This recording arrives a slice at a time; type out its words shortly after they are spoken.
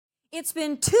It's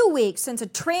been 2 weeks since a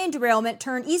train derailment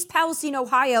turned East Palestine,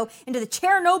 Ohio into the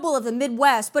Chernobyl of the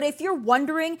Midwest. But if you're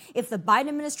wondering if the Biden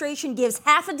administration gives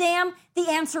half a damn, the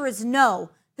answer is no.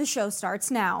 The show starts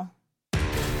now.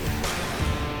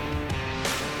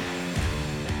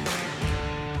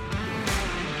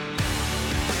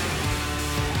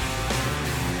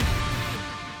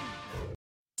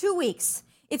 Two weeks.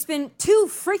 It's been 2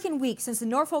 freaking weeks since the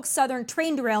Norfolk Southern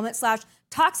train derailment /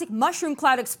 toxic mushroom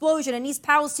cloud explosion in East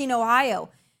Palestine, Ohio.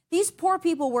 These poor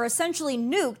people were essentially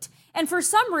nuked, and for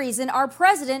some reason, our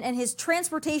president and his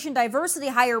transportation diversity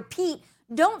hire, Pete,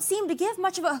 don't seem to give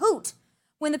much of a hoot.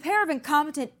 When the pair of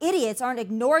incompetent idiots aren't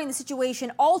ignoring the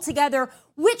situation altogether,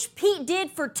 which Pete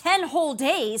did for 10 whole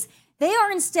days, they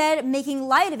are instead making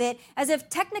light of it as if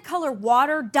Technicolor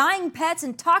water, dying pets,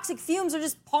 and toxic fumes are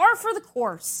just par for the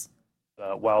course.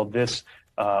 While this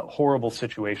horrible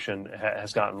situation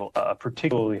has gotten a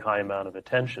particularly high amount of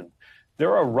attention,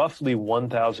 there are roughly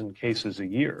 1,000 cases a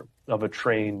year of a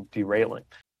train derailing.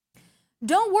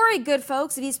 Don't worry, good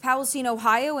folks of East Palestine,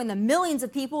 Ohio, and the millions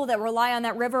of people that rely on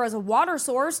that river as a water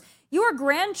source. Your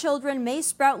grandchildren may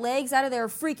sprout legs out of their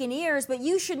freaking ears, but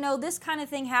you should know this kind of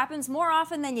thing happens more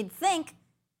often than you'd think.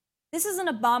 This is an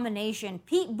abomination.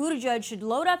 Pete Buttigieg should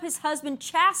load up his husband,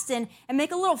 Chasten, and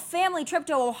make a little family trip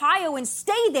to Ohio and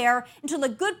stay there until the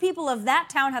good people of that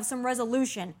town have some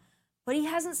resolution. But he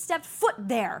hasn't stepped foot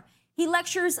there. He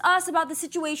lectures us about the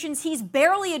situations he's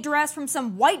barely addressed from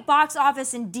some white box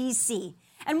office in D.C.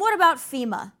 And what about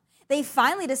FEMA? They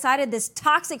finally decided this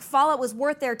toxic fallout was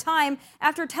worth their time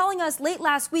after telling us late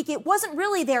last week it wasn't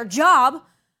really their job.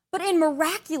 But in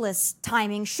miraculous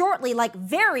timing, shortly, like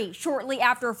very shortly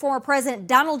after former President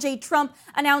Donald J. Trump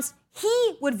announced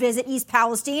he would visit East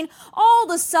Palestine, all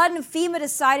of a sudden FEMA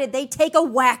decided they'd take a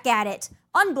whack at it.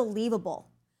 Unbelievable.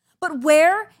 But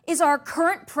where is our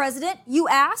current president, you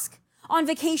ask? On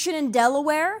vacation in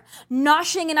Delaware?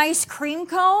 Noshing an ice cream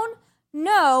cone?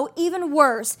 No, even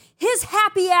worse. His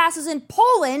happy ass is in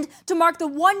Poland to mark the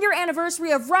 1-year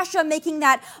anniversary of Russia making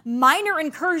that minor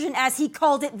incursion, as he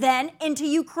called it then, into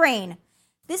Ukraine.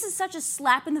 This is such a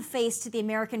slap in the face to the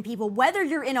American people, whether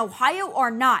you're in Ohio or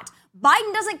not.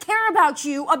 Biden doesn't care about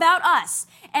you, about us.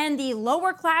 And the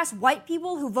lower class white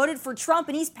people who voted for Trump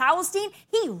in East Palestine,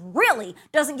 he really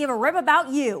doesn't give a rip about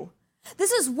you.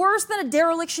 This is worse than a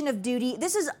dereliction of duty.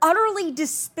 This is utterly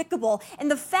despicable.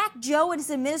 And the fact Joe and his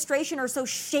administration are so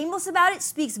shameless about it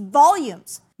speaks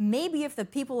volumes. Maybe if the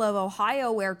people of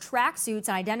Ohio wear tracksuits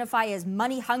and identify as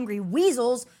money-hungry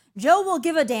weasels, Joe will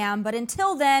give a damn. But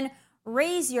until then,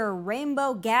 raise your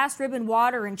rainbow gas ribbon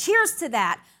water and cheers to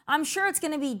that. I'm sure it's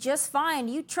going to be just fine.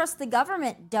 You trust the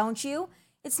government, don't you?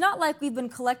 It's not like we've been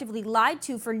collectively lied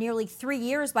to for nearly 3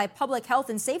 years by public health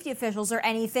and safety officials or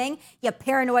anything, you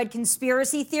paranoid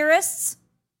conspiracy theorists.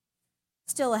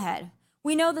 Still ahead,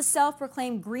 we know the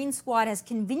self-proclaimed Green Squad has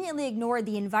conveniently ignored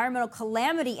the environmental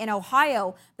calamity in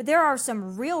Ohio, but there are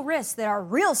some real risks that are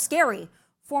real scary.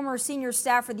 Former senior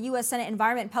staff for the U.S. Senate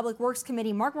Environment and Public Works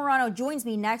Committee, Mark Morano, joins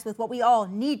me next with what we all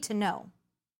need to know.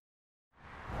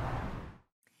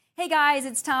 Hey guys,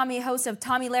 it's Tommy, host of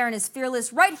Tommy Lahren is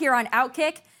Fearless, right here on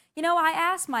Outkick. You know, I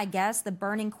asked my guests the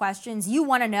burning questions you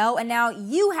want to know, and now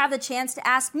you have the chance to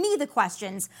ask me the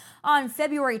questions. On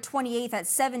February 28th at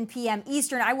 7 p.m.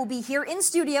 Eastern, I will be here in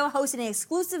studio hosting an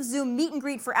exclusive Zoom meet and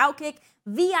greet for Outkick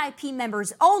VIP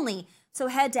members only. So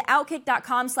head to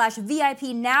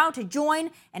outkick.com/VIP now to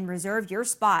join and reserve your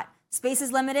spot. Space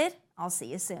is limited. I'll see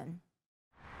you soon.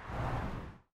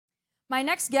 My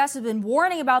next guest has been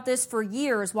warning about this for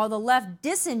years while the left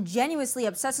disingenuously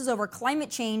obsesses over climate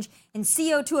change and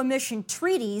CO2 emission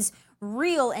treaties.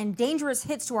 Real and dangerous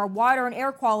hits to our water and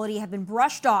air quality have been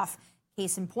brushed off.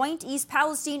 Case in point, East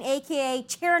Palestine, a.k.a.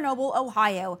 Chernobyl,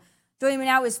 Ohio. Joining me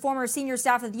now is former senior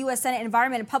staff of the U.S. Senate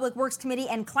Environment and Public Works Committee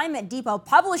and Climate Depot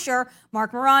publisher,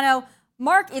 Mark Morano.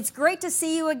 Mark, it's great to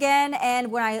see you again. And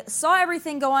when I saw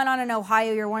everything going on in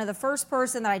Ohio, you're one of the first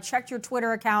person that I checked your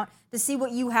Twitter account to see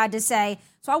what you had to say.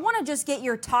 So I want to just get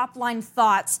your top line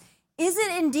thoughts. Is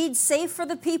it indeed safe for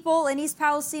the people in East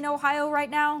Palestine, Ohio right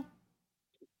now?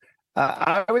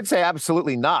 I would say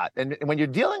absolutely not. And when you're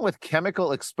dealing with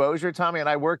chemical exposure, Tommy, and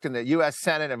I worked in the U.S.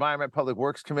 Senate Environment Public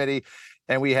Works Committee,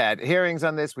 and we had hearings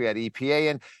on this, we had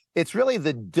EPA, and it's really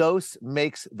the dose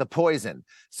makes the poison.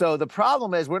 So the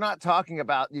problem is we're not talking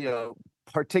about,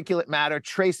 particulate matter,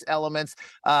 trace elements,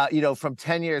 from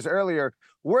 10 years earlier.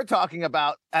 We're talking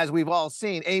about, as we've all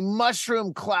seen, a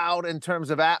mushroom cloud in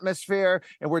terms of atmosphere,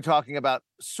 and we're talking about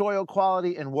soil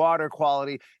quality and water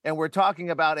quality, and we're talking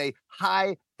about a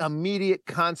high immediate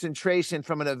concentration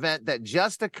from an event that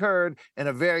just occurred in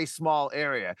a very small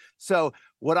area. So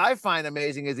What I find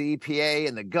amazing is the EPA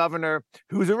and the governor,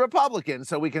 who's a Republican,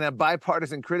 so we can have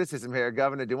bipartisan criticism here,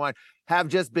 Governor DeWine, have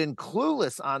just been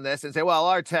clueless on this and say, well,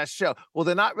 our tests show. Well,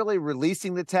 they're not really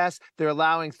releasing the tests. They're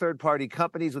allowing third-party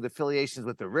companies with affiliations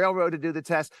with the railroad to do the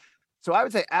tests. So I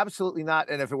would say absolutely not.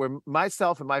 And if it were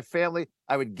myself and my family,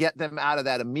 I would get them out of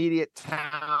that immediate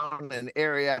town and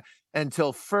area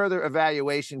until further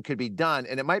evaluation could be done.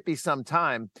 And it might be some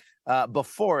time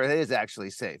before it is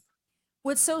actually safe.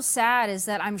 What's so sad is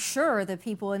that I'm sure the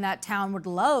people in that town would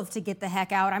love to get the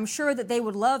heck out. I'm sure that they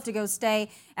would love to go stay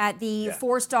at the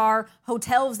 4-star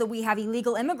hotels that we have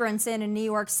illegal immigrants in New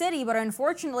York City. But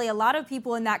unfortunately, a lot of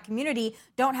people in that community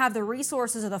don't have the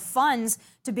resources or the funds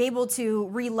to be able to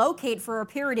relocate for a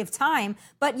period of time.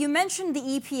 But you mentioned the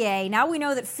EPA. Now we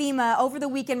know that FEMA, over the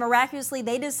weekend, miraculously,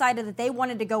 they decided that they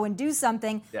wanted to go and do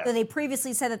something that they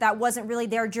previously said that wasn't really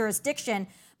their jurisdiction.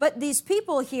 But these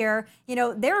people here, you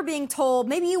know, they're being told,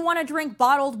 maybe you want to drink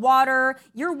bottled water.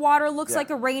 Your water looks like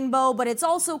a rainbow, but it's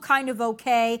also kind of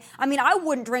okay. I mean, I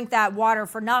wouldn't drink that water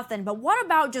for nothing. But what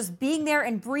about just being there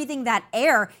and breathing that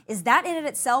air? Is that in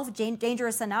itself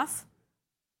dangerous enough?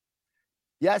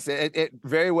 Yes, it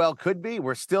very well could be.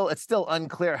 It's still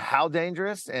unclear how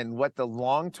dangerous and what the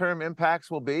long-term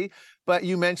impacts will be. But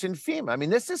you mentioned FEMA. I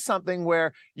mean, this is something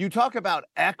where you talk about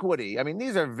equity. I mean,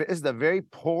 this is a very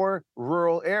poor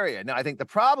rural area. Now, I think the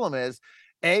problem is,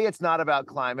 A, it's not about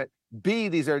climate. B,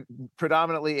 these are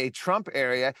predominantly a Trump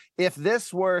area. If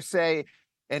this were, say,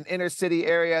 an inner city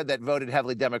area that voted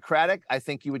heavily Democratic, I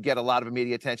think you would get a lot of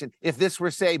immediate attention. If this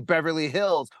were, say, Beverly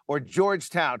Hills or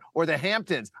Georgetown or the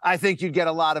Hamptons, I think you'd get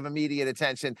a lot of immediate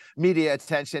attention, media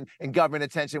attention, and government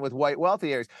attention with white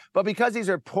wealthy areas. But because these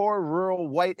are poor, rural,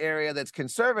 white area that's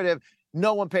conservative,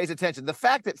 no one pays attention. The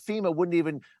fact that FEMA wouldn't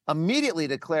even immediately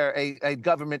declare a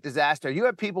government disaster. You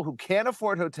have people who can't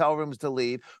afford hotel rooms to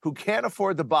leave, who can't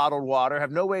afford the bottled water,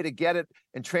 have no way to get it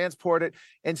and transport it.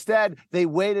 Instead, they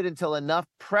waited until enough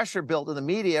pressure built in the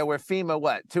media where FEMA,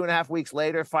 2.5 weeks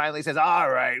later, finally says,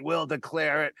 all right, we'll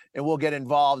declare it and we'll get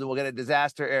involved and we'll get a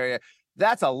disaster area.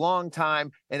 That's a long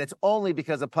time, and it's only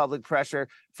because of public pressure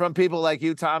from people like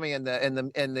you, Tommy, and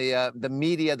the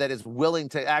media that is willing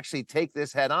to actually take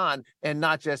this head on and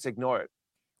not just ignore it.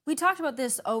 We talked about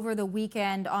this over the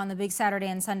weekend on the Big Saturday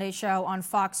and Sunday show on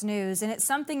Fox News, and it's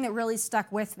something that really stuck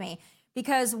with me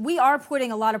because we are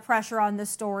putting a lot of pressure on this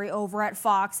story over at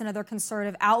Fox, and other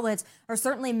conservative outlets are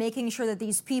certainly making sure that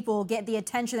these people get the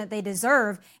attention that they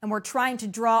deserve, and we're trying to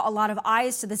draw a lot of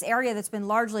eyes to this area that's been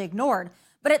largely ignored.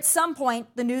 But at some point,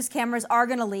 the news cameras are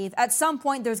going to leave. At some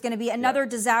point, there's going to be another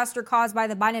disaster caused by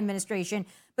the Biden administration.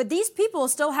 But these people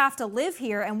still have to live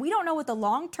here, and we don't know what the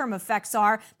long-term effects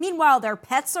are. Meanwhile, their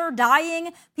pets are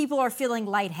dying. People are feeling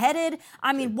lightheaded.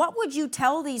 I mean, what would you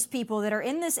tell these people that are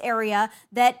in this area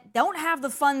that don't have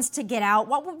the funds to get out?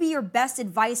 What would be your best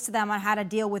advice to them on how to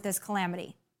deal with this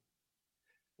calamity?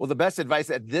 Well, the best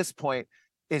advice at this point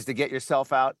is to get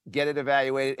yourself out, get it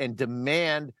evaluated, and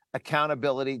demand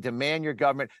accountability, demand your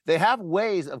government. They have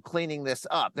ways of cleaning this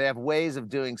up. They have ways of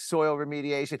doing soil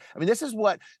remediation. I mean, this is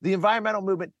what the environmental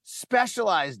movement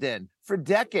specialized in for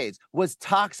decades, was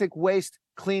toxic waste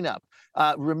cleanup,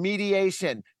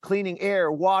 remediation, cleaning air,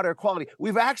 water quality.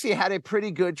 We've actually had a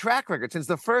pretty good track record. Since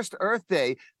the first Earth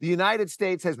Day, the United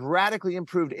States has radically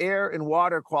improved air and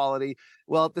water quality,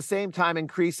 while at the same time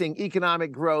increasing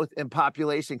economic growth and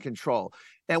population control.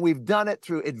 And we've done it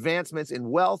through advancements in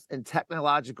wealth and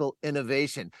technological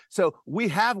innovation. So we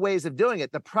have ways of doing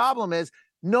it. The problem is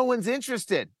no one's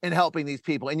interested in helping these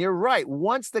people. And you're right.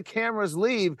 Once the cameras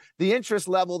leave, the interest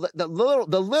level, the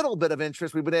little bit of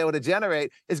interest we've been able to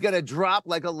generate is going to drop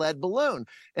like a lead balloon.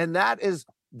 And that is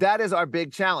our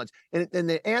big challenge. And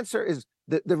the answer is,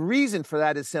 the reason for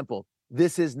that is simple.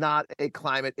 This is not a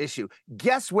climate issue.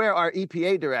 Guess where our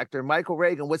EPA director, Michael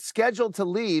Reagan, was scheduled to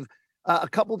leave a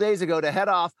couple days ago to head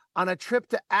off on a trip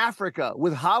to Africa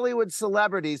with Hollywood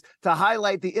celebrities to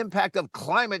highlight the impact of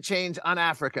climate change on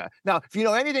Africa. Now, if you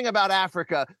know anything about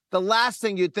Africa, the last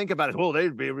thing you'd think about is, well,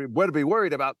 they'd be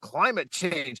worried about climate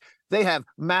change. They have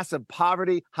massive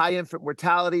poverty, high infant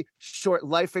mortality, short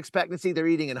life expectancy. They're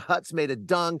eating in huts made of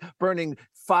dung, burning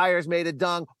fires made of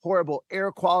dung, horrible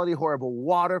air quality, horrible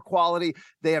water quality.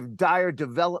 They have dire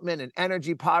development and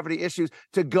energy poverty issues.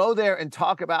 To go there and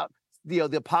talk about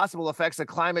the possible effects of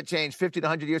climate change 50 to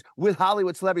 100 years with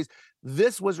Hollywood celebrities.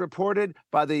 This was reported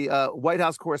by the White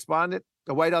House correspondent.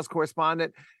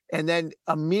 And then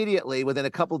immediately, within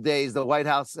a couple of days, the White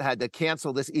House had to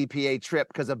cancel this EPA trip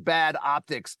because of bad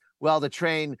optics while the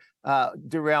train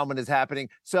derailment is happening.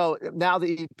 So now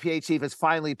the EPA chief is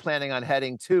finally planning on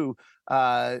heading to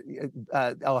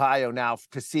Ohio now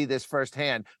to see this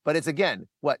firsthand. But it's, again,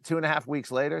 what, 2.5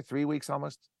 weeks later, 3 weeks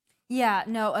almost? Yeah,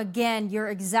 no, again, you're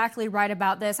exactly right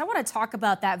about this. I want to talk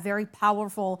about that very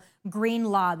powerful green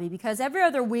lobby because every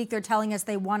other week they're telling us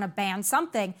they want to ban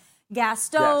something. Gas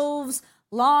stoves,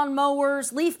 lawn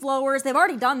mowers, leaf blowers. They've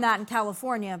already done that in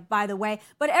California, by the way.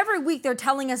 But every week they're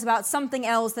telling us about something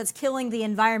else that's killing the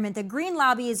environment. The green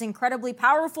lobby is incredibly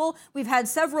powerful. We've had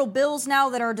several bills now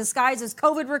that are disguised as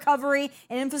COVID recovery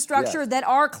and infrastructure that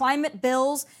are climate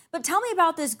bills. But tell me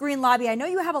about this green lobby. I know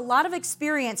you have a lot of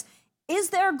experience.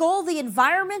 Is their goal the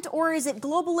environment or is it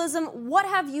globalism? What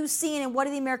have you seen and what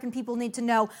do the American people need to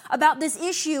know about this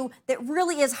issue that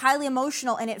really is highly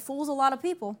emotional and it fools a lot of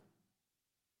people?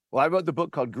 Well, I wrote the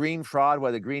book called Green Fraud,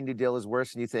 Why the Green New Deal is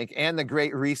Worse Than You Think, and the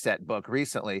Great Reset book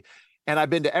recently. And I've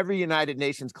been to every United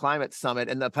Nations climate summit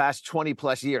in the past 20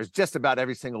 plus years, just about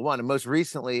every single one, and most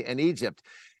recently in Egypt.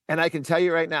 And I can tell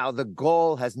you right now, the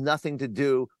goal has nothing to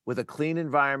do with a clean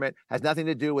environment, has nothing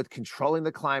to do with controlling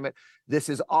the climate. This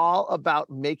is all about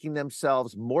making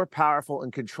themselves more powerful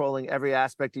and controlling every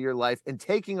aspect of your life and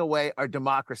taking away our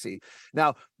democracy.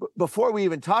 Now, before we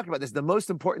even talk about this, the most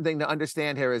important thing to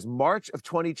understand here is March of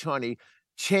 2020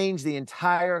 changed the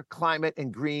entire climate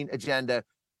and green agenda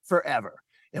forever.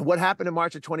 And what happened in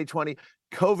March of 2020?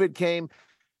 COVID came.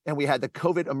 And we had the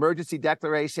COVID emergency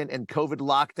declaration and COVID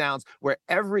lockdowns where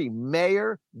every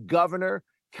mayor, governor,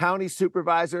 county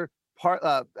supervisor,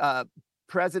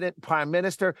 president, prime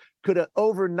minister could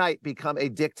overnight become a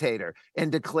dictator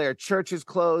and declare churches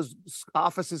closed,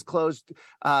 offices closed,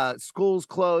 schools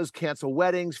closed, cancel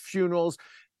weddings, funerals,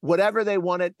 whatever they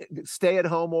wanted,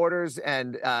 stay-at-home orders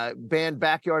and ban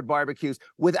backyard barbecues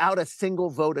without a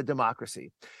single vote of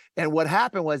democracy. And what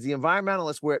happened was the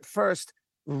environmentalists were at first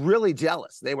really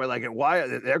jealous. They were like, why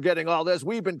they're getting all this?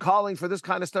 We've been calling for this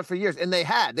kind of stuff for years. And they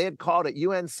had called at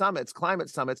UN summits, climate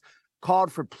summits,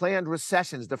 called for planned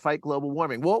recessions to fight global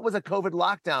warming. Well, it was a COVID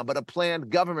lockdown, but a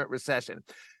planned government recession.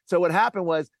 So what happened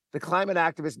was the climate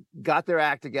activists got their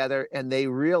act together and they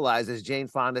realized, as Jane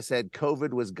Fonda said,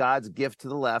 COVID was God's gift to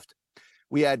the left.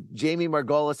 We had Jamie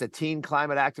Margolis, a teen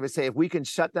climate activist, say, if we can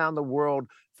shut down the world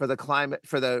for the climate,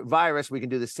 for the virus, we can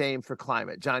do the same for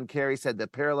climate. John Kerry said the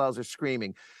parallels are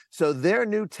screaming. So their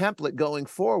new template going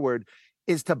forward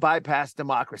is to bypass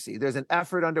democracy. There's an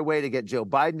effort underway to get Joe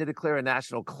Biden to declare a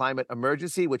national climate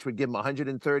emergency, which would give him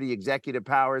 130 executive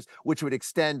powers, which would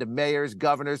extend to mayors,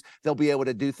 governors. They'll be able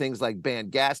to do things like ban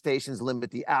gas stations,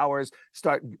 limit the hours,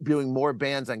 start doing more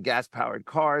bans on gas-powered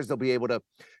cars. They'll be able to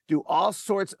do all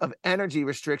sorts of energy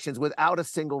restrictions without a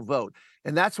single vote.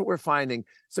 And that's what we're finding.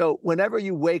 So whenever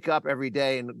you wake up every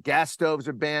day and gas stoves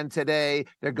are banned today,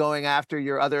 they're going after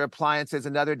your other appliances.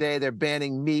 Another day, they're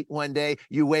banning meat. One day,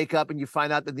 you wake up and you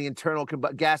find out that the internal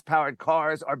gas-powered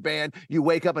cars are banned. You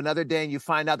wake up another day and you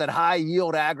find out that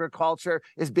high-yield agriculture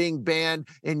is being banned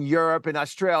in Europe and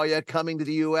Australia, coming to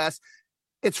the U.S.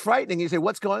 It's frightening. You say,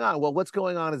 what's going on? Well, what's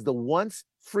going on is the once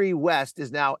free West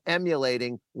is now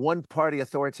emulating one-party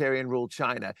authoritarian rule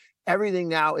China. Everything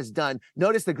now is done.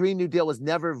 Notice the Green New Deal was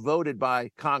never voted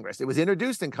by Congress. It was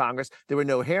introduced in Congress. There were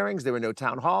no hearings. There were no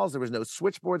town halls. There was no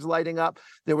switchboards lighting up.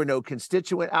 There were no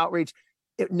constituent outreach.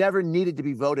 It never needed to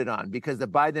be voted on because the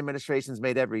Biden administration's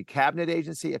made every cabinet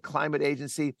agency a climate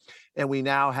agency. And we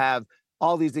now have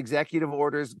all these executive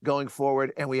orders going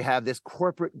forward. And we have this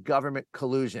corporate government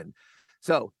collusion.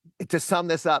 So to sum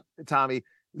this up, Tommy,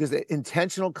 there's an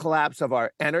intentional collapse of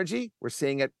our energy. We're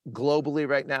seeing it globally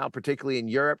right now, particularly in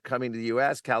Europe, coming to the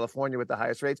U.S., California with the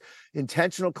highest rates.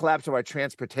 Intentional collapse of our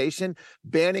transportation,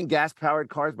 banning gas-powered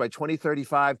cars by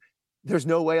 2035. There's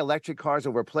no way electric cars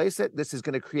will replace it. This is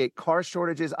going to create car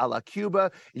shortages a la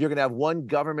Cuba. You're going to have one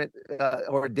government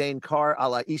ordained car a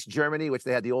la East Germany, which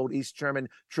they had the old East German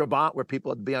Trabant, where people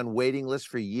would be on waiting lists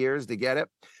for years to get it.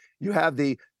 You have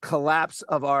the collapse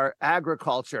of our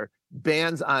agriculture,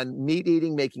 bans on meat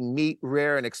eating, making meat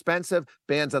rare and expensive,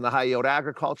 bans on the high-yield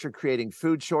agriculture, creating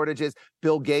food shortages.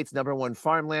 Bill Gates, #1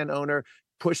 farmland owner,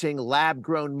 pushing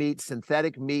lab-grown meat,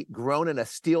 synthetic meat grown in a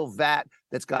steel vat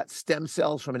that's got stem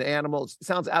cells from an animal. It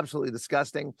sounds absolutely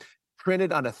disgusting.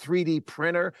 Printed on a 3D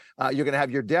printer. You're going to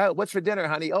have your what's for dinner,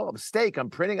 honey? Oh, a steak.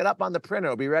 I'm printing it up on the printer.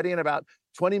 It'll be ready in about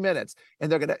 20 minutes.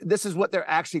 And this is what they're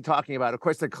actually talking about. Of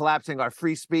course, they're collapsing our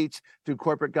free speech through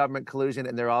corporate government collusion.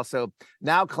 And they're also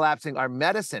now collapsing our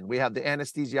medicine. We have the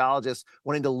anesthesiologists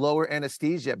wanting to lower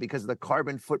anesthesia because of the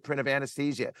carbon footprint of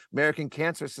anesthesia. American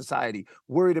Cancer Society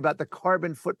worried about the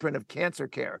carbon footprint of cancer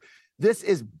care. This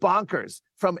is bonkers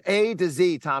from A to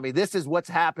Z, Tommy. This is what's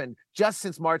happened just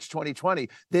since March 2020.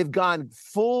 They've gone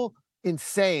full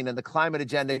insane in the climate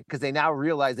agenda because they now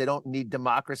realize they don't need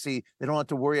democracy. They don't have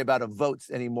to worry about votes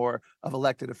anymore of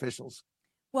elected officials.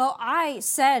 Well, I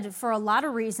said for a lot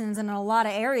of reasons and in a lot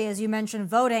of areas, you mentioned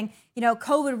voting,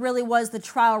 COVID really was the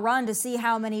trial run to see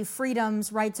how many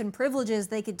freedoms, rights, and privileges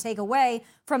they could take away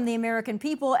from the American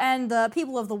people and the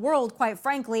people of the world, quite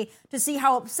frankly, to see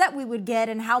how upset we would get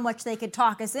and how much they could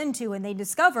talk us into. And they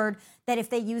discovered that if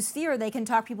they use fear, they can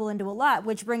talk people into a lot,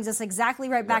 which brings us exactly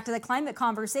right back to the climate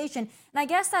conversation. And I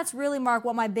guess that's really, Mark,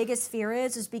 what my biggest fear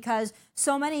is because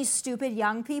so many stupid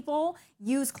young people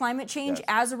use climate change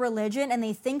as a religion, and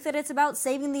they think that it's about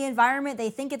saving the environment. They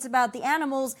think it's about the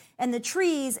animals and the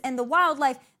trees and the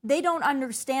wildlife. They don't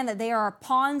understand that they are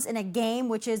pawns in a game,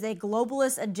 which is a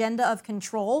globalist agenda of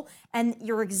control. And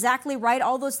you're exactly right.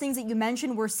 All those things that you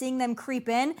mentioned, we're seeing them creep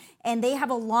in, and they have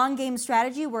a long game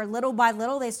strategy where little by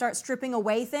little they start stripping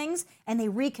away things and they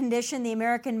recondition the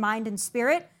American mind and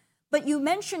spirit. But you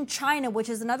mentioned China, which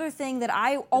is another thing that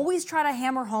I always try to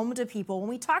hammer home to people. When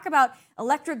we talk about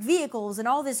electric vehicles and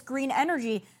all this green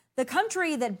energy, the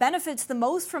country that benefits the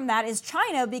most from that is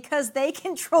China because they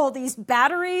control these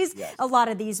batteries, a lot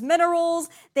of these minerals,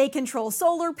 they control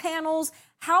solar panels.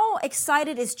 How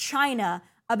excited is China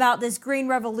about this green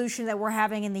revolution that we're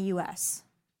having in the U.S.?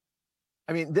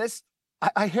 I mean,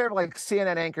 I hear like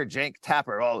CNN anchor Cenk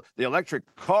Tapper, oh, the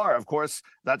electric car, of course,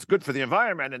 that's good for the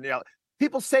environment. And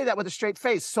people say that with a straight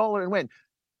face, solar and wind.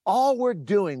 All we're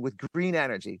doing with green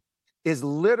energy is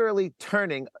literally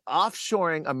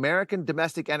offshoring American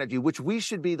domestic energy, which we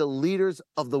should be the leaders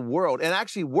of the world, and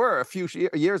actually were a few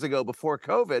years ago before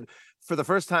COVID. For the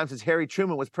first time since Harry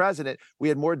Truman was president, we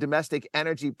had more domestic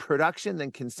energy production than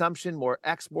consumption, more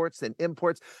exports than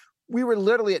imports. We were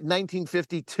literally at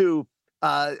 1952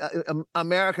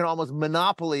 American almost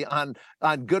monopoly on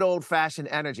good old-fashioned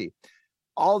energy.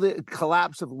 All the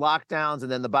collapse of lockdowns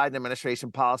and then the Biden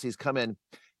administration policies come in.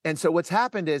 And so what's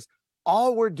happened is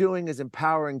all we're doing is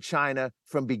empowering China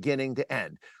from beginning to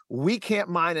end. We can't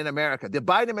mine in America. The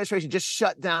Biden administration just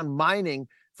shut down mining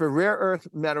for rare earth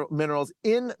minerals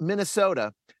in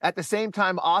Minnesota, at the same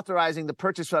time authorizing the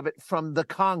purchase of it from the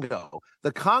Congo.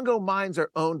 The Congo mines are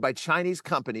owned by Chinese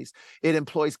companies. It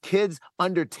employs kids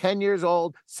under 10 years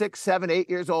old, 6, 7, 8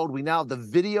 years old. We now have the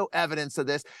video evidence of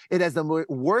this. It has the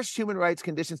worst human rights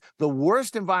conditions, the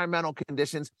worst environmental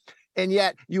conditions. And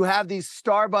yet you have these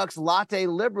Starbucks latte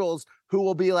liberals who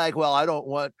will be like, well, I don't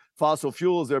want fossil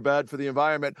fuels. They're bad for the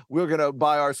environment. We're going to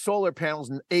buy our solar panels,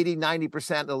 and 80,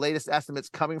 90% of the latest estimates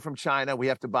coming from China. We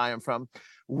have to buy them from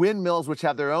windmills, which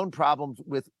have their own problems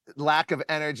with lack of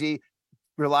energy,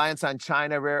 reliance on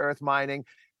China, rare earth mining.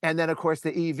 And then, of course,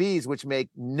 the EVs, which make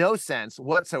no sense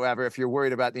whatsoever if you're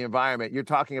worried about the environment. You're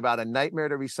talking about a nightmare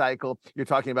to recycle. You're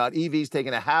talking about EVs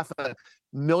taking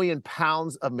 500,000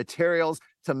 pounds of materials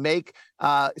to make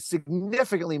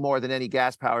significantly more than any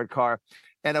gas-powered car.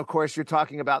 And of course, you're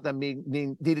talking about them being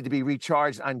needed to be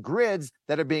recharged on grids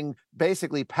that are being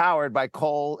basically powered by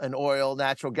coal and oil,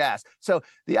 natural gas. So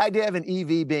the idea of an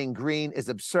EV being green is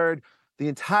absurd. The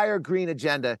entire green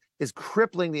agenda is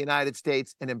crippling the United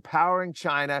States and empowering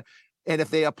China. And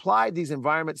if they applied these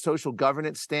environment, social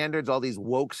governance standards, all these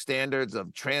woke standards of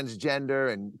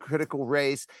transgender and critical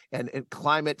race and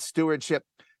climate stewardship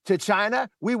to China,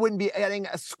 we wouldn't be adding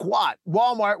a squat.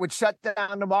 Walmart would shut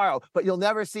down tomorrow, but you'll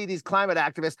never see these climate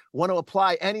activists want to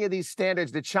apply any of these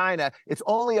standards to China. It's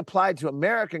only applied to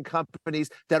American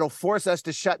companies that'll force us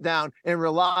to shut down and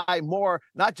rely more,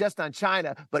 not just on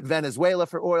China, but Venezuela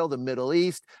for oil, the Middle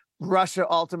East, Russia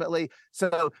ultimately.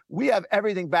 So we have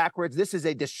everything backwards. This is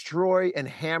a destroy and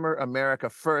hammer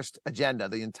America first agenda,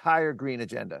 the entire green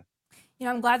agenda.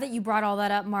 I'm glad that you brought all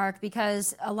that up, Mark,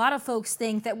 because a lot of folks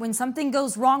think that when something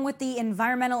goes wrong with the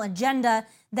environmental agenda,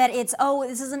 that it's, oh,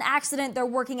 this is an accident, they're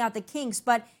working out the kinks.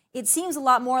 But it seems a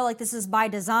lot more like this is by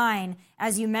design,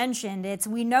 as you mentioned.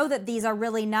 We know that these are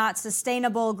really not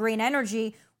sustainable green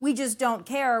energy. We just don't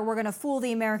care. We're going to fool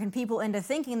the American people into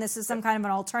thinking this is some kind of an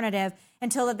alternative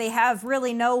until that they have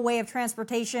really no way of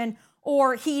transportation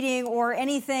or heating or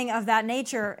anything of that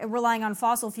nature, relying on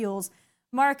fossil fuels.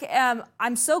 Mark,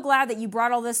 I'm so glad that you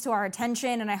brought all this to our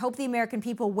attention, and I hope the American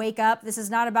people wake up. This is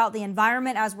not about the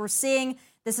environment as we're seeing.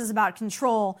 This is about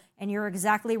control, and you're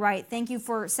exactly right. Thank you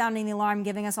for sounding the alarm,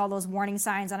 giving us all those warning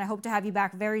signs, and I hope to have you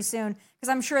back very soon because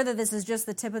I'm sure that this is just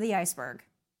the tip of the iceberg.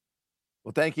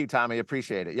 Well, thank you, Tommy.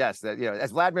 Appreciate it. Yes,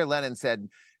 as Vladimir Lenin said,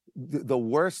 the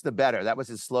worse, the better. That was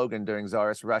his slogan during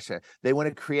Tsarist Russia. They want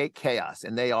to create chaos,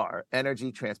 and they are.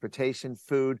 Energy, transportation,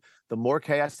 food. The more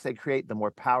chaos they create, the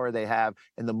more power they have,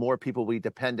 and the more people we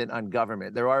dependent on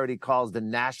government. There are already calls to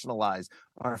nationalize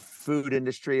our food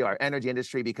industry, our energy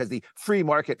industry, because the free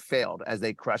market failed as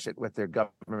they crush it with their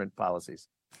government policies.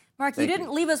 Mark, you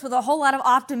didn't leave us with a whole lot of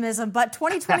optimism, but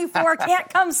 2024 can't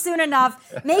come soon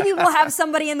enough. Maybe we'll have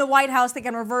somebody in the White House that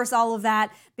can reverse all of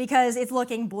that because it's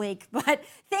looking bleak. But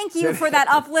thank you for that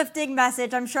uplifting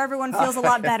message. I'm sure everyone feels a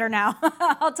lot better now.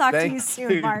 I'll talk to you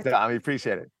soon, Mark. Tommy,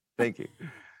 appreciate it. Thank you.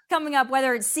 Coming up,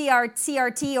 whether it's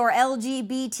CRT or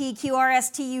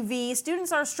LGBTQRSTUV,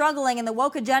 students are struggling and the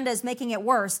woke agenda is making it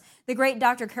worse. The great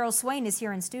Dr. Carol Swain is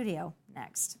here in studio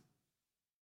next.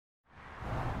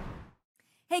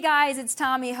 Hey guys, it's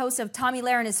Tommy, host of Tommy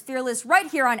Lahren is Fearless, right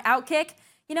here on Outkick.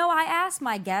 You know, I asked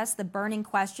my guests the burning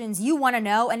questions you want to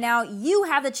know, and now you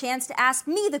have the chance to ask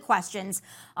me the questions.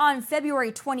 On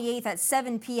February 28th at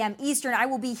 7 p.m. Eastern, I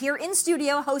will be here in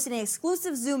studio hosting an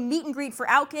exclusive Zoom meet and greet for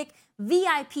Outkick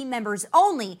VIP members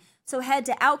only. So head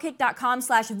to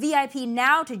outkick.com/VIP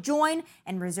now to join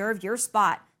and reserve your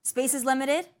spot. Space is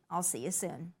limited. I'll see you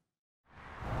soon.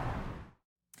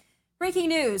 Breaking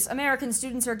news, American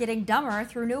students are getting dumber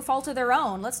through no fault of their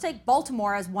own. Let's take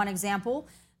Baltimore as one example.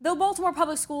 Though Baltimore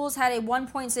Public Schools had a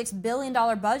 $1.6 billion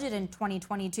budget in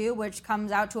 2022, which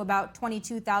comes out to about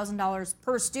 $22,000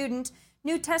 per student,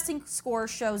 new testing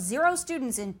scores show 0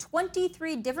 students in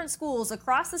 23 different schools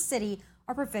across the city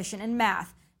are proficient in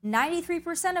math.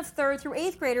 93% of 3rd through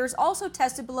 8th graders also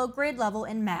tested below grade level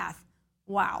in math.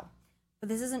 Wow. But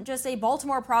this isn't just a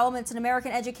Baltimore problem, it's an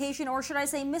American education, or should I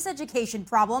say miseducation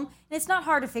problem, and it's not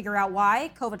hard to figure out why.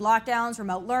 COVID lockdowns,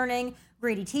 remote learning,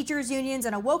 greedy teachers unions,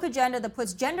 and a woke agenda that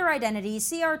puts gender identity,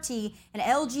 CRT, and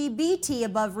LGBT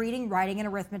above reading, writing, and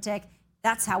arithmetic.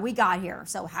 That's how we got here.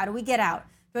 So how do we get out?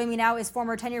 Joining me now is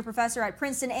former tenured professor at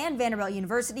Princeton and Vanderbilt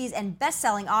Universities and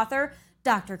best-selling author,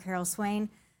 Dr. Carol Swain.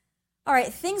 All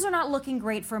right, things are not looking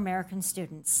great for American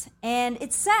students. And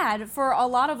it's sad for a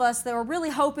lot of us that were really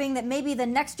hoping that maybe the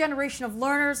next generation of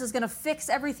learners is going to fix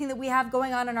everything that we have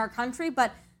going on in our country.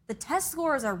 But the test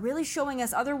scores are really showing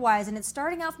us otherwise. And it's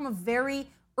starting out from a very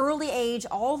early age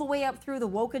all the way up through the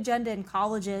woke agenda in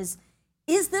colleges.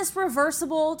 Is this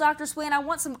reversible, Dr. Swain? I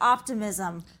want some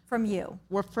optimism from you.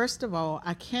 Well, first of all,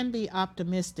 I can be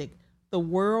optimistic. The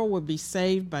world would be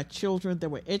saved by children that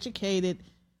were educated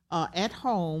at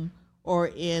home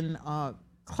or in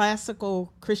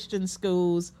classical Christian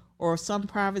schools or some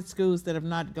private schools that have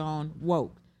not gone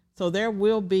woke. So there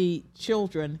will be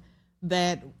children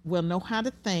that will know how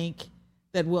to think,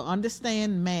 that will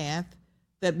understand math,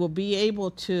 that will be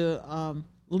able to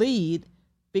lead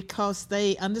because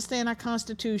they understand our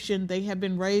Constitution. They have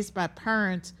been raised by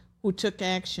parents who took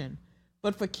action.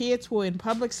 But for kids who are in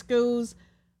public schools,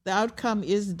 the outcome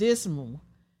is dismal.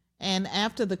 And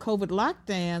after the COVID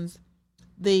lockdowns,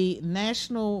 the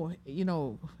national,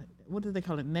 what do they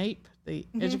call it, NAEP, the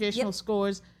educational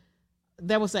scores,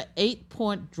 there was an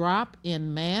 8-point drop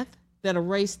in math that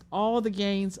erased all the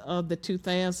gains of the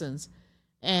 2000s.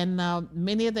 And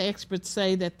many of the experts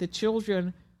say that the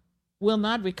children will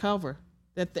not recover,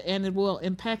 and it will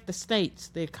impact the states,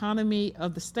 the economy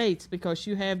of the states, because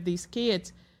you have these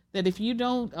kids that if you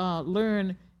don't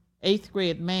learn 8th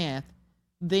grade math,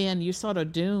 then you're sort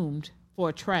of doomed for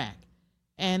a track.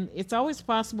 And it's always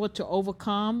possible to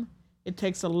overcome. It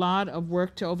takes a lot of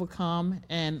work to overcome.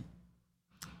 And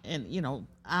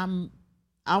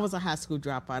I was a high school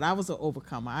dropout. I was an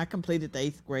overcomer. I completed the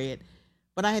 8th grade,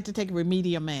 but I had to take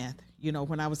remedial math,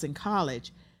 when I was in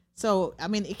college. So,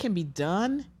 it can be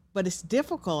done, but it's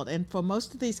difficult. And for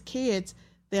most of these kids,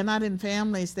 they're not in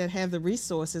families that have the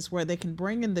resources where they can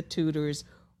bring in the tutors,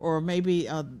 or maybe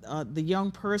the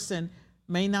young person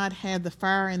may not have the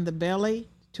fire in the belly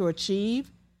to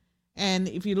achieve. And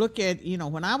if you look at,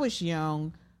 when I was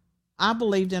young, I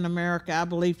believed in America. I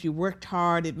believed you worked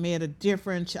hard. It made a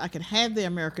difference. I could have the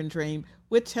American dream.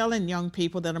 We're telling young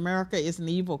people that America is an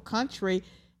evil country,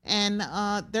 and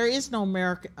there is no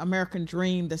American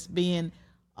dream that's being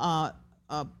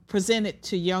presented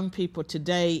to young people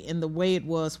today in the way it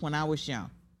was when I was young,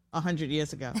 100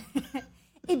 years ago.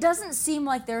 It doesn't seem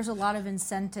like there's a lot of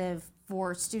incentive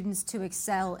for students to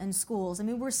excel in schools.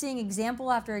 We're seeing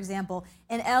example after example.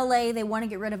 In LA, they want to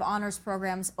get rid of honors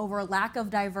programs over a lack of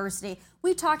diversity.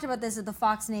 We talked about this at the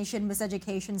Fox Nation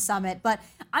Miseducation Summit, but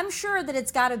I'm sure that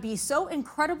it's got to be so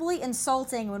incredibly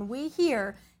insulting when we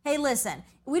hear, hey, listen,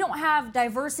 we don't have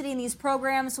diversity in these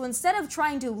programs, so instead of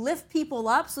trying to lift people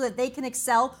up so that they can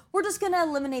excel, we're just going to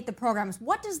eliminate the programs.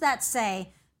 What does that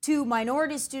say to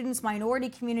minority students, minority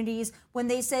communities, when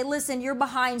they say, listen, you're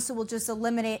behind, so we'll just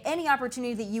eliminate any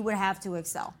opportunity that you would have to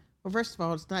excel? Well, first of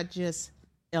all, it's not just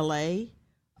LA.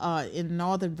 In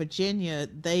Northern Virginia,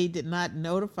 they did not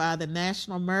notify the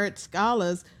National Merit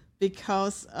Scholars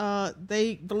because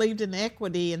they believed in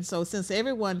equity. And so since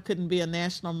everyone couldn't be a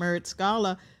National Merit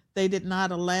Scholar, they did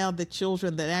not allow the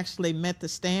children that actually met the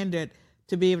standard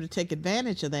to be able to take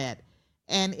advantage of that.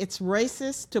 And it's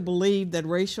racist to believe that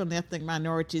racial and ethnic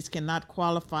minorities cannot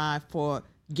qualify for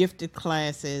gifted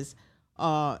classes,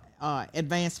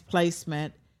 advanced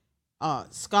placement,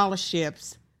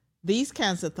 scholarships, these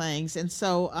kinds of things. And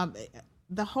so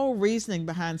the whole reasoning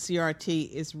behind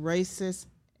CRT is racist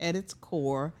at its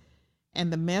core.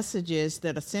 And the messages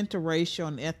that are sent to racial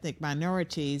and ethnic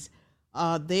minorities,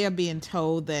 they are being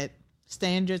told that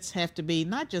standards have to be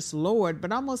not just lowered,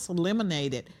 but almost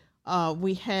eliminated.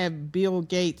 We have Bill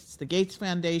Gates, the Gates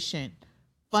Foundation,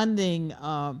 funding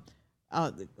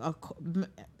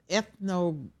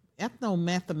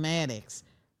ethnomathematics,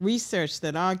 research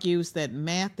that argues that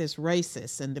math is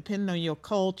racist, and depending on your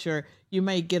culture, you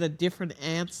may get a different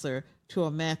answer to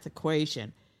a math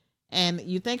equation. And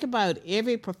you think about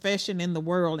every profession in the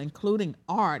world, including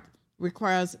art,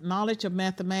 requires knowledge of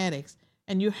mathematics.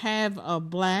 And you have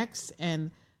blacks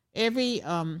and every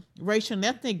racial and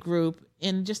ethnic group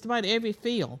in just about every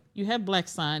field. You have black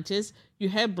scientists, you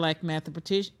have black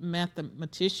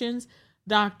mathematicians,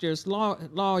 doctors,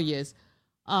 lawyers,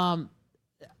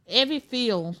 every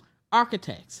field,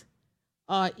 architects.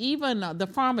 Even the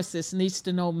pharmacist needs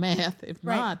to know math. If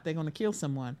not, they're going to kill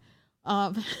someone.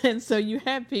 And so you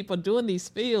have people doing these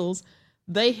fields.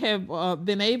 They have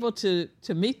been able to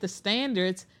meet the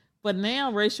standards, but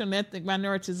now racial and ethnic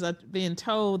minorities are being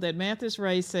told that math is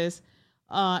racist,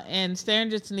 and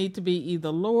standards need to be either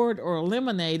lowered or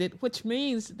eliminated, which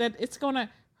means that it's going to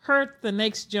hurt the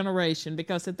next generation,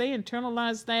 because if they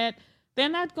internalize that, they're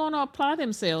not going to apply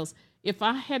themselves. If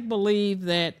I had believed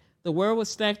that the world was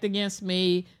stacked against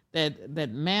me,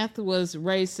 that math was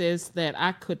racist, that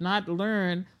I could not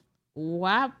learn,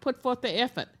 why put forth the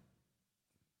effort?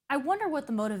 I wonder what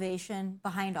the motivation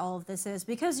behind all of this is,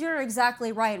 because you're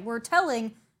exactly right. We're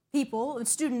telling people,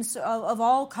 students of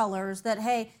all colors, that,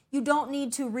 hey, you don't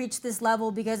need to reach this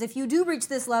level, because if you do reach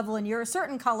this level and you're a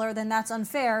certain color, then that's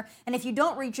unfair. And if you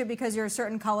don't reach it because you're a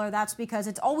certain color, that's because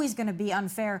it's always going to be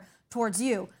unfair towards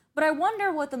you. But I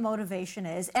wonder what the motivation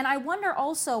is. And I wonder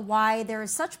also why there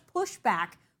is such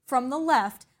pushback from the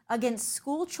left against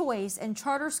school choice and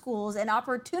charter schools and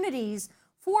opportunities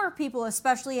for people,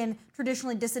 especially in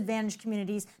traditionally disadvantaged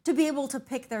communities, to be able to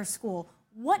pick their school.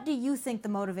 What do you think the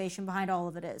motivation behind all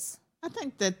of it is? I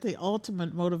think that the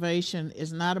ultimate motivation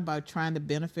is not about trying to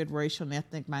benefit racial and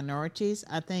ethnic minorities.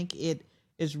 I think it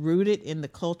is rooted in the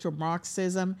cultural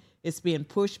Marxism. It's being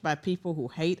pushed by people who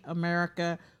hate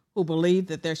America, who believe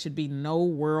that there should be no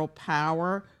world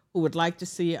power, who would like to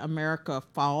see America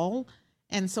fall.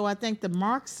 And so I think the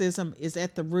Marxism is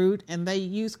at the root, and they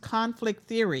use conflict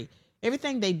theory.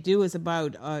 Everything they do is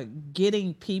about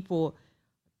getting people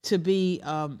to be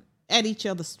at each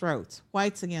other's throats.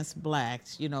 Whites against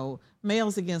blacks,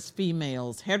 males against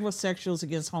females, heterosexuals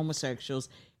against homosexuals.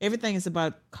 Everything is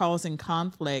about causing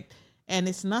conflict. And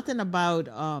it's nothing about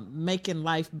making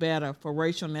life better for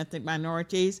racial and ethnic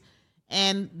minorities.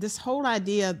 And this whole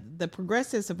idea, the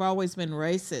progressives have always been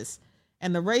racist.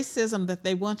 And the racism that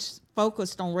they once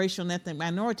focused on racial and ethnic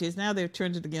minorities, now they've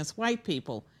turned it against white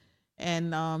people.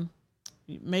 And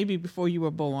maybe before you were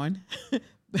born,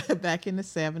 back in the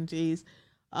 70s,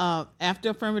 after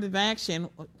affirmative action,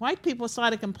 white people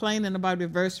started complaining about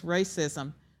reverse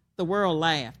racism. The world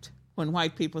laughed when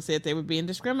white people said they were being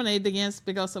discriminated against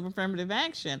because of affirmative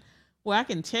action. Well, I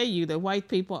can tell you that white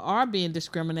people are being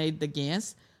discriminated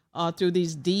against through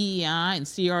these DEI and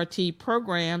CRT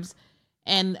programs.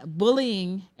 And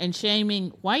bullying and shaming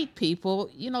white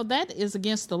people, that is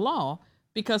against the law,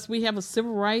 because we have a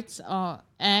Civil Rights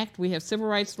Act, we have civil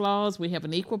rights laws, we have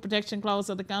an Equal Protection Clause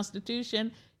of the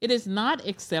Constitution. It is not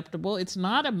acceptable, it's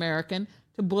not American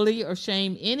to bully or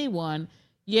shame anyone.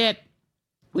 Yet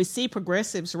we see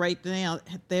progressives right now,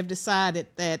 they've decided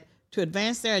that to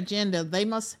advance their agenda, they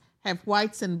must have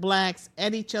whites and blacks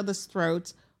at each other's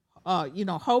throats,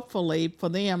 hopefully for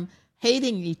them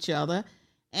hating each other.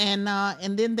 And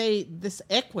then this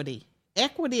equity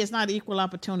is not equal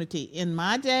opportunity. In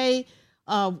my day,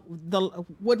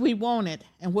 what we wanted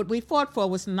and what we fought for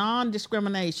was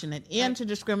non-discrimination, an end to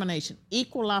discrimination,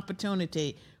 equal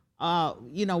opportunity.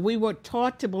 We were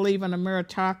taught to believe in a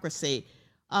meritocracy.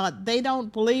 They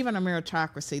don't believe in a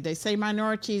meritocracy. They say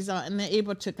minorities are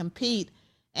unable to compete,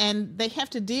 and they have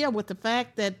to deal with the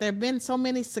fact that there have been so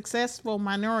many successful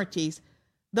minorities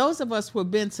those of us who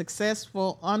have been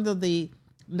successful under the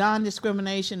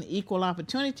non-discrimination, equal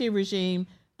opportunity regime,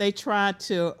 they try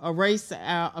to erase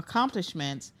our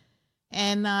accomplishments.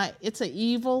 And it's an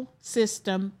evil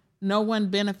system. No one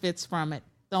benefits from it.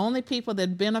 The only people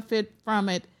that benefit from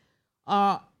it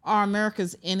are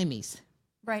America's enemies.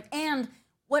 Right. And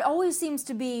what always seems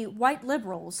to be white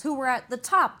liberals who were at the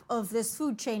top of this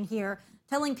food chain here,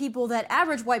 telling people that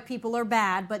average white people are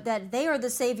bad, but that they are the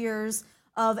saviors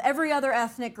of every other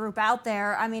ethnic group out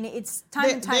there. I mean, it's time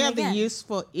and time again. They're the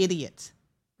useful idiots.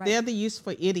 Right. They're the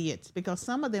useful idiots because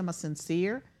some of them are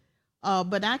sincere.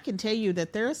 But I can tell you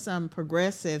that there are some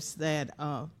progressives that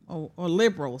or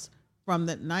liberals from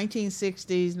the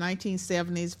 1960s,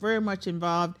 1970s, very much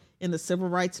involved in the civil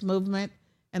rights movement.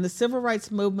 And the civil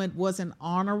rights movement was an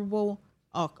honorable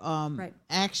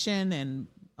action and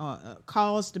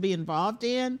cause to be involved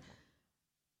in.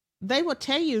 They will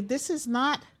tell you, this is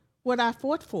not what I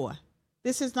fought for.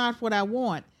 This is not what I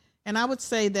want. And I would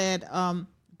say that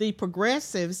the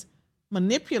progressives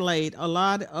manipulate a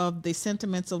lot of the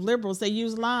sentiments of liberals. They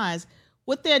use lies.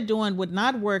 What they're doing would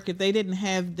not work if they didn't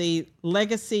have the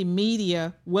legacy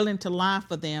media willing to lie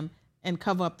for them and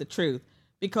cover up the truth.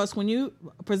 Because when you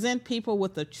present people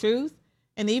with the truth,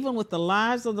 and even with the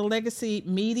lies of the legacy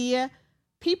media,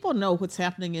 people know what's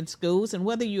happening in schools. And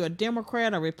whether you're a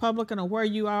Democrat or Republican or where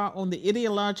you are on the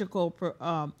ideological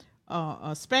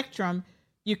spectrum,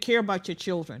 you care about your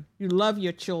children. You love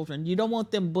your children. You don't want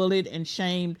them bullied and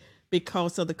shamed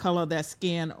because of the color of their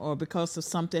skin or because of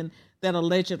something that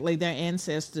allegedly their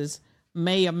ancestors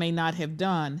may or may not have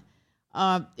done.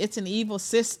 It's an evil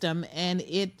system, and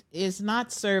it is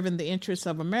not serving the interests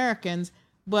of Americans.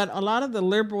 But a lot of the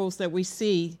liberals that we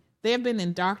see, they've been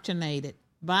indoctrinated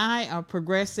by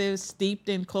progressives steeped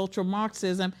in cultural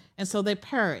Marxism, and so they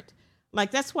parrot.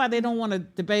 Like, that's why they don't want to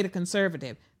debate a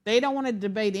conservative. They don't want to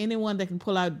debate anyone that can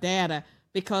pull out data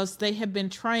because they have been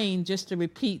trained just to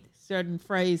repeat certain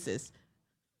phrases.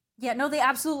 Yeah, no, they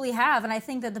absolutely have. And I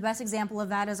think that the best example of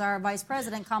that is our Vice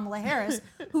President, Kamala Harris,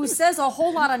 who says a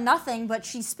whole lot of nothing, but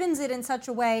she spins it in such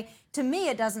a way, to me,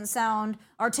 it doesn't sound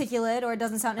articulate or it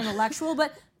doesn't sound intellectual,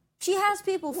 but she has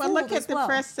people fooled as well. Well, look at the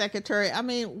press secretary. I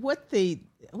mean, what the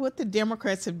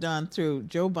Democrats have done through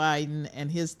Joe Biden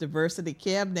and his diversity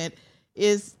cabinet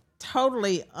is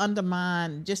totally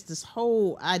undermine just this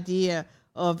whole idea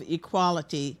of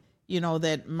equality,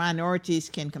 that minorities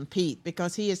can compete,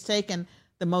 because he has taken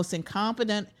the most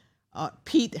incompetent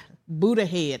Pete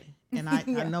Buttigieg, and I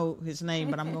know his name,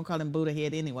 but I'm going to call him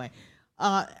Buttigieg anyway.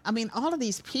 I mean, all of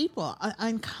these people are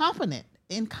incompetent.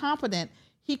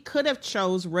 He could have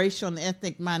chose racial and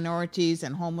ethnic minorities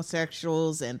and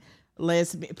homosexuals and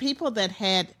lesbian people that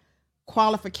had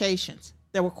qualifications,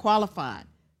 that were qualified,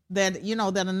 that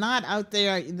that are not out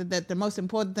there, that the most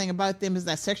important thing about them is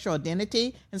their sexual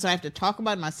identity, and so I have to talk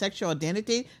about my sexual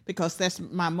identity because that's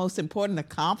my most important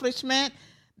accomplishment.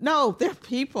 No, there are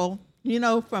people,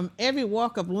 from every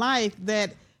walk of life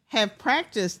that have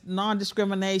practiced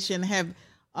non-discrimination, have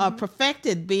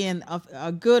perfected being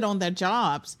good on their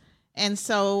jobs. And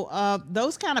so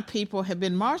those kind of people have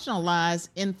been marginalized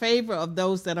in favor of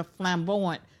those that are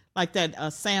flamboyant, like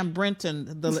that Sam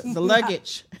Brinton, the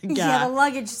luggage guy. Yeah, the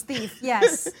luggage thief,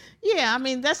 yes. Yeah, I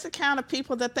mean, that's the kind of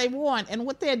people that they want. And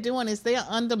what they're doing is they're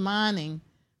undermining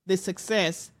the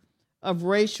success of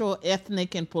racial,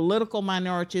 ethnic, and political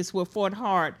minorities who have fought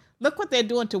hard. Look what they're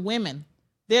doing to women.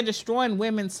 They're destroying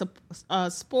women's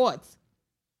sports.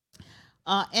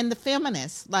 And the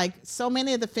feminists, like so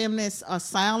many of the feminists are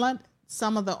silent.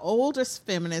 Some of the oldest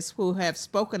feminists who have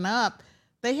spoken up,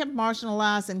 they have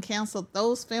marginalized and canceled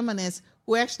those feminists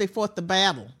who actually fought the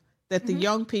battle that the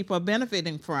young people are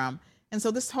benefiting from. And so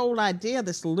this whole idea,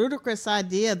 this ludicrous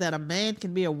idea that a man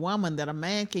can be a woman, that a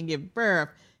man can give birth,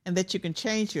 and that you can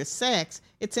change your sex,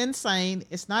 it's insane.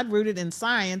 It's not rooted in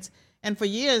science. And for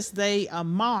years, they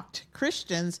mocked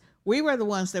Christians. We were the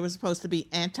ones that were supposed to be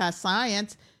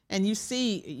anti-science. And you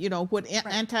see, what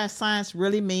anti-science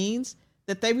really means,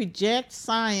 that they reject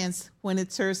science when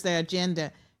it serves their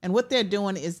agenda. And what they're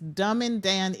doing is dumbing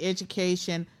down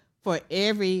education for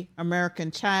every American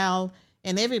child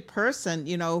and every person,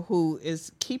 who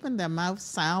is keeping their mouth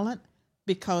silent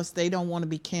because they don't want to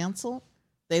be canceled.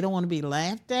 They don't want to be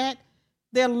laughed at.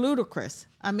 They're ludicrous.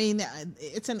 I mean,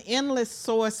 it's an endless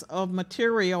source of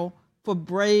material for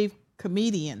brave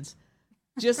comedians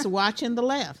just watching the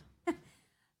left.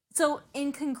 So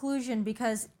in conclusion,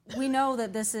 because we know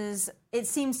that it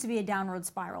seems to be a downward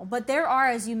spiral, but there are,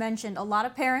 as you mentioned, a lot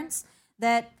of parents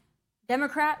that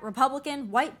Democrat,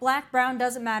 Republican, white, black, brown,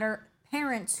 doesn't matter,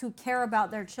 parents who care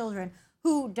about their children,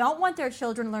 who don't want their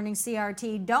children learning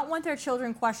CRT, don't want their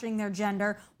children questioning their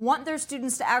gender, want their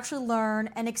students to actually learn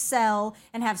and excel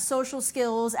and have social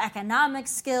skills, economic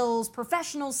skills,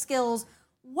 professional skills.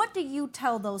 What do you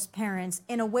tell those parents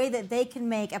in a way that they can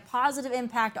make a positive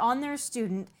impact on their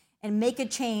student and make a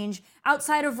change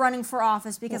outside of running for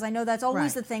office? Because I know that's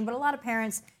always the thing, but a lot of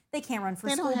parents, they can't run for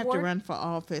school board. They don't have to run for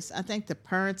office. I think the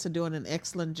parents are doing an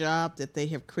excellent job, that they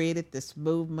have created this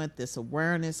movement, this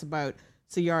awareness about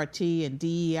CRT and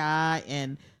DEI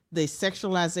and the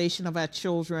sexualization of our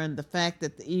children, the fact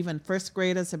that even first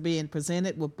graders are being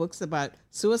presented with books about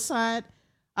suicide.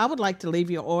 I would like to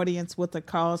leave your audience with a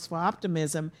cause for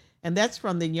optimism, and that's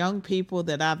from the young people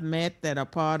that I've met that are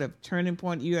part of Turning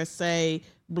Point USA,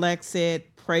 Black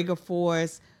Set, Prager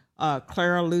Force,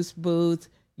 Clara Luce Booth,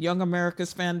 Young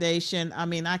America's Foundation. I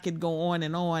mean, I could go on,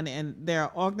 and there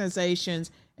are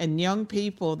organizations and young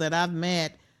people that I've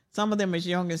met, some of them as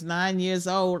young as 9 years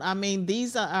old. I mean,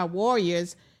 these are our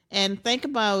warriors. And think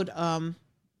about,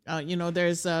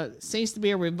 there's seems to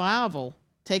be a revival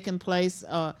taking place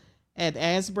at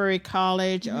Asbury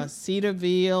College,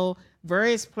 Cedarville,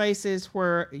 various places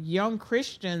where young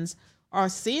Christians are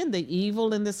seeing the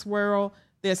evil in this world.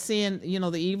 They're seeing,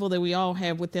 the evil that we all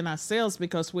have within ourselves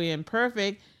because we're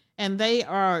imperfect. And they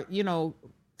are,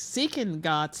 seeking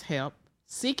God's help,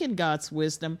 seeking God's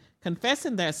wisdom,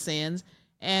 confessing their sins.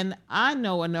 And I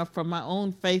know enough from my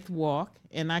own faith walk,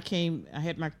 and I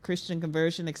had my Christian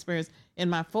conversion experience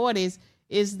in my 40s,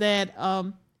 is that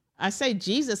I say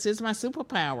Jesus is my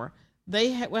superpower.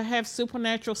 They will have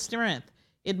supernatural strength.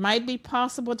 It might be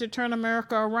possible to turn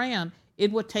America around.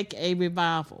 It would take a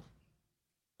revival.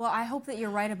 Well, I hope that you're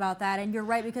right about that, and you're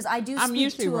right because I do. I'm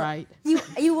usually right.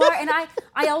 You are, and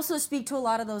I also speak to a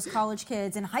lot of those college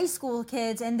kids and high school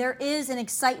kids, and there is an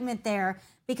excitement there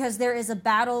because there is a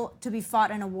battle to be fought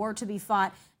and a war to be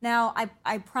fought. Now,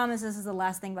 I promise this is the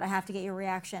last thing, but I have to get your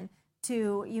reaction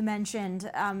to, you mentioned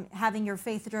having your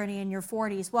faith journey in your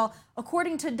 40s. Well,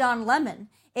 according to Don Lemon,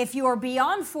 if you are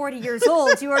beyond 40 years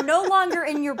old, you are no longer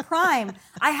in your prime.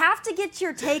 I have to get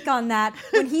your take on that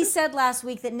when he said last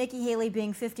week that Nikki Haley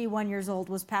being 51 years old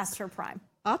was past her prime.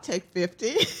 I'll take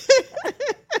 50.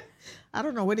 I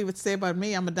don't know what he would say about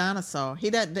me. I'm a dinosaur. He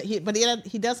doesn't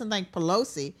think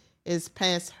Pelosi is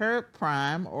past her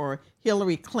prime, or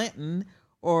Hillary Clinton,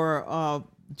 or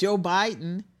Joe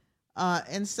Biden.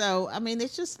 And so, I mean,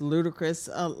 it's just ludicrous.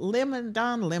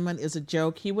 Don Lemon is a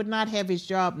joke. He would not have his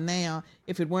job now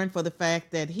if it weren't for the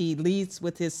fact that he leads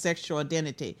with his sexual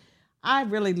identity. I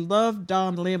really loved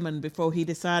Don Lemon before he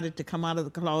decided to come out of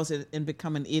the closet and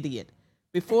become an idiot.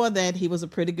 Before that, he was a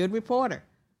pretty good reporter.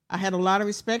 I had a lot of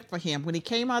respect for him. When he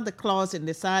came out of the closet and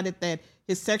decided that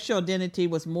his sexual identity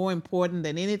was more important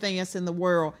than anything else in the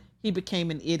world, he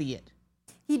became an idiot.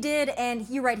 He did, and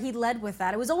you're right, he led with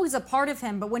that. It was always a part of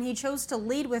him, but when he chose to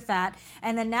lead with that,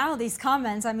 and then now these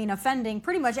comments, I mean, offending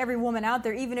pretty much every woman out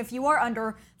there, even if you are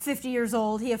under 50 years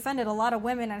old, he offended a lot of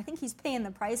women, and I think he's paying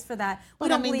the price for that.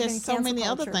 But I mean, there's so many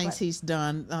other things he's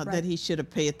done that he should have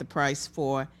paid the price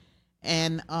for.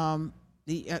 And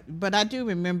but I do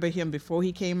remember him before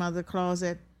he came out of the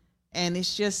closet, and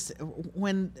it's just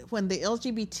when the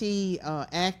LGBT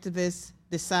activists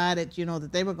decided,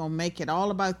 that they were going to make it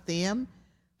all about them,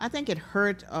 I think it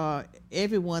hurt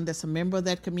everyone that's a member of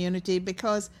that community,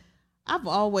 because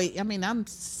I'm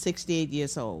 68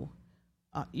 years old.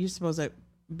 You're supposed to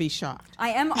be shocked. I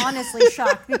am honestly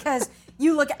shocked because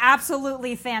you look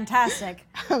absolutely fantastic.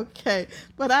 Okay,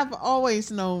 but I've always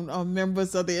known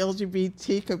members of the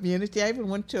LGBT community. I even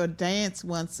went to a dance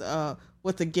once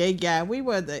with a gay guy. We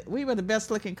were the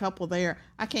best looking couple there.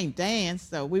 I can't dance,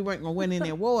 so we weren't going to win any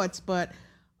awards, but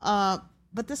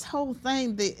this whole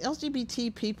thing, the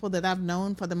LGBT people that I've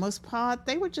known, for the most part,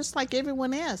 they were just like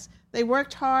everyone else. They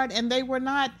worked hard, and they were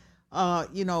not,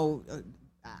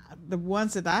 the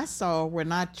ones that I saw were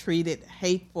not treated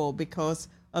hateful because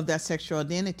of their sexual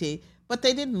identity, but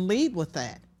they didn't lead with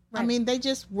that. Right. I mean, they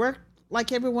just worked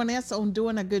like everyone else on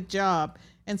doing a good job.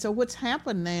 And so what's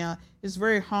happened now is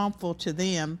very harmful to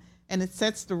them, and it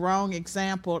sets the wrong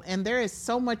example. And there is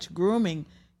so much grooming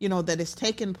that is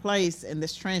taking place in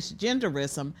this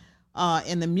transgenderism,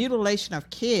 in the mutilation of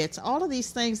kids, all of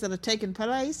these things that are taking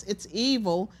place, it's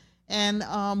evil. And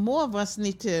more of us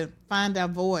need to find our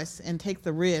voice and take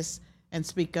the risk and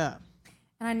speak up.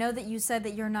 And I know that you said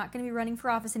that you're not going to be running for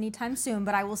office anytime soon,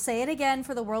 but I will say it again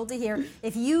for the world to hear.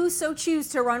 If you so choose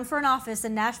to run for an office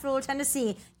in Nashville or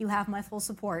Tennessee, you have my full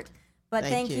support. But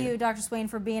thank you, Dr. Swain,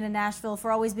 for being in Nashville,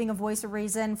 for always being a voice of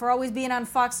reason, for always being on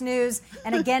Fox News,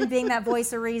 and again being that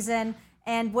voice of reason.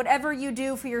 And whatever you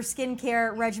do for your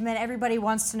skincare regimen, everybody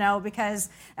wants to know, because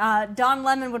Don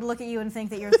Lemon would look at you and think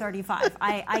that you're 35.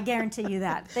 I guarantee you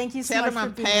that. Thank you so Tell much him for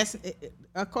I'm being past,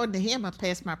 according to him, I'm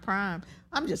past my prime.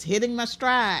 I'm just hitting my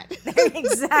stride.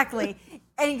 Exactly.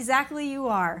 Exactly you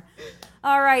are.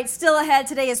 All right, still ahead,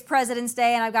 today is President's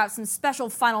Day, and I've got some special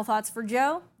final thoughts for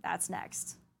Joe. That's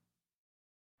next.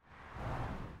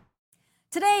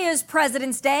 Today is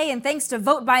President's Day, and thanks to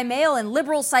vote by mail and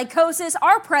liberal psychosis,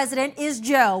 our president is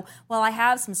Joe. Well, I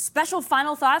have some special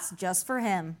final thoughts just for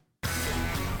him.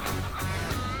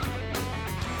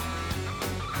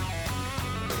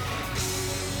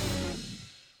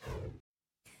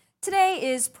 Today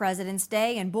is President's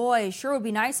Day, and boy, sure would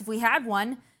be nice if we had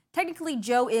one. Technically,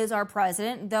 Joe is our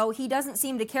president, though he doesn't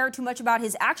seem to care too much about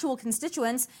his actual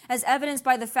constituents, as evidenced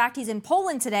by the fact he's in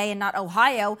Poland today and not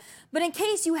Ohio. But in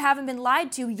case you haven't been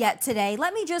lied to yet today,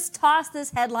 let me just toss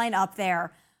this headline up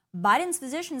there. Biden's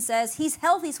physician says he's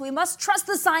healthy, so we must trust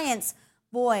the science.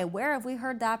 Boy, where have we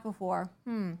heard that before?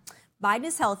 Biden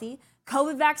is healthy.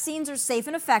 COVID vaccines are safe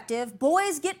and effective.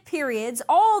 Boys get periods.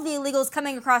 All the illegals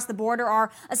coming across the border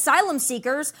are asylum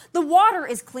seekers. The water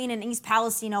is clean in East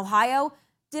Palestine, Ohio.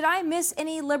 Did I miss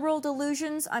any liberal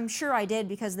delusions? I'm sure I did,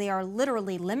 because they are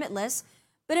literally limitless.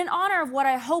 But in honor of what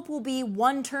I hope will be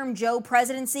one-term Joe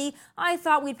presidency, I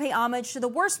thought we'd pay homage to the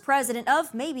worst president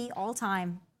of maybe all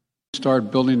time.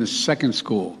 Start building a second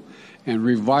school and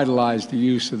revitalize the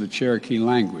use of the Cherokee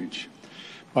language.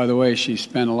 By the way, she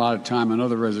spent a lot of time on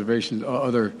other reservations,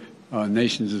 other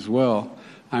nations as well.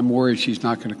 I'm worried she's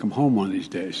not going to come home one of these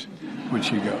days when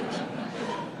she goes.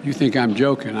 You think I'm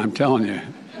joking? I'm telling you.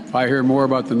 If I hear more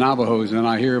about the Navajos than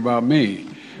I hear about me,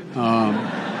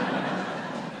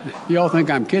 you all think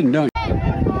I'm kidding, don't you?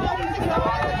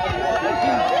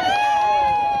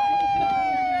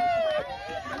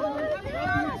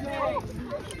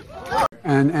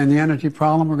 And the energy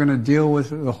problem, we're going to deal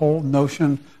with the whole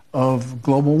notion of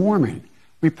global warming.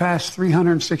 We passed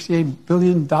 $368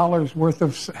 billion worth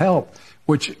of help,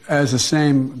 which, as the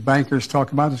same bankers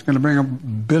talk about, is going to bring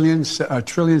 $1.7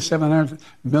 trillion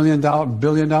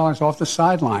off the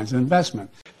sidelines in investment.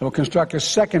 They'll construct a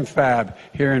second fab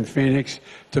here in Phoenix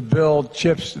to build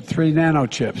chips, 3 nano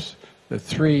chips, the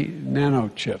 3 nano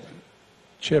chips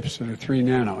that are 3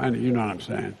 nano. And you know what I'm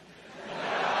saying.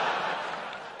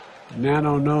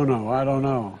 No, I don't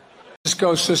know.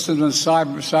 Cisco Systems and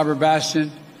Cyber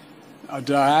Bastion, a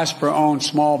diaspora-owned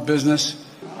small business.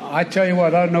 I tell you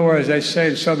what, I don't know where, as they say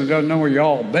in Southern, don't know where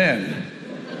y'all been.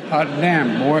 Hot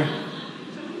damn, boy.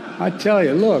 I tell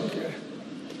you, look.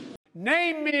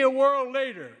 Name me a world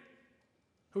leader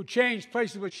who changed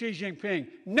places with Xi Jinping.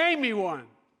 Name me one.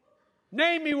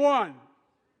 Name me one.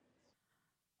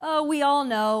 Oh, we all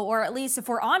know, or at least if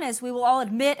we're honest, we will all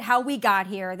admit how we got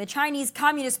here. The Chinese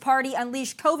Communist Party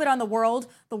unleashed COVID on the world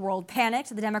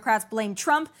panicked, the Democrats blamed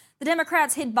Trump, the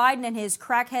Democrats hid Biden and his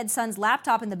crackhead son's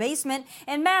laptop in the basement,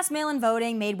 and mass mail-in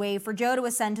voting made way for Joe to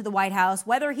ascend to the White House,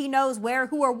 whether he knows where,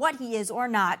 who, or what he is or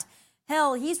not.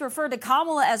 Hell, he's referred to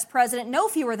Kamala as president no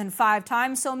fewer than 5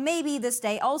 times, so maybe this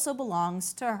day also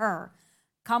belongs to her.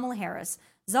 Kamala Harris,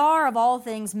 czar of all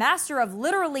things, master of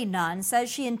literally none,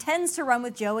 says she intends to run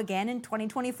with Joe again in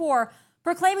 2024,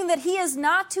 proclaiming that he is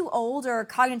not too old or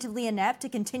cognitively inept to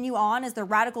continue on as the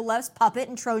radical left's puppet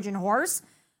and Trojan horse.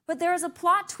 But there is a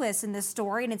plot twist in this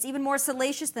story, and it's even more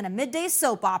salacious than a midday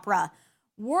soap opera.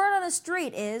 Word on the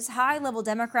street is high-level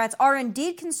Democrats are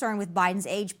indeed concerned with Biden's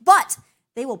age, but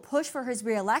they will push for his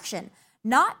re-election,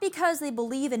 not because they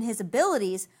believe in his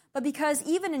abilities, but because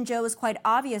even in Joe's quite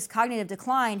obvious cognitive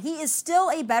decline, he is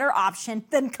still a better option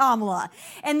than Kamala.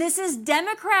 And this is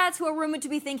Democrats who are rumored to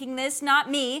be thinking this, not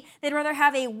me. They'd rather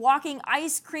have a walking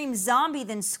ice cream zombie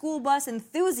than school bus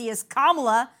enthusiast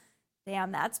Kamala.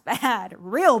 Damn, that's bad,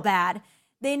 real bad.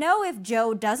 They know if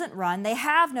Joe doesn't run, they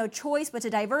have no choice but to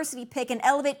diversity pick and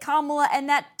elevate Kamala, and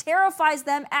that terrifies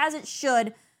them as it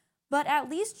should. But at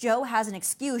least Joe has an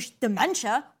excuse,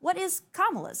 dementia. What is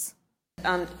Kamala's?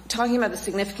 Talking about the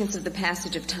significance of the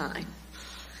passage of time,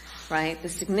 right? The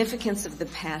significance of the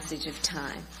passage of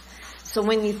time. So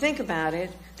when you think about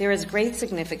it, there is great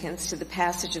significance to the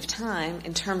passage of time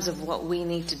in terms of what we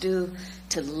need to do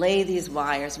to lay these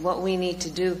wires, what we need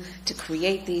to do to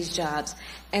create these jobs.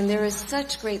 And there is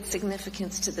such great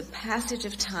significance to the passage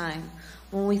of time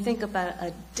when we think about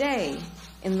a day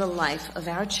in the life of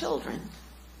our children.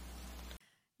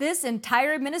 This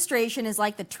entire administration is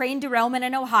like the train derailment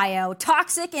in Ohio,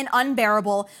 toxic and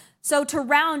unbearable. So to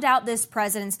round out this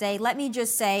President's Day, let me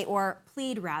just say, or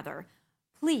plead rather,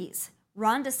 please,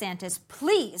 Ron DeSantis,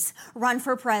 please run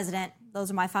for president. Those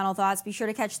are my final thoughts. Be sure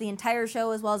to catch the entire show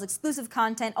as well as exclusive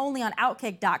content only on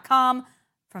Outkick.com.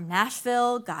 From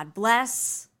Nashville, God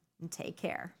bless and take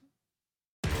care.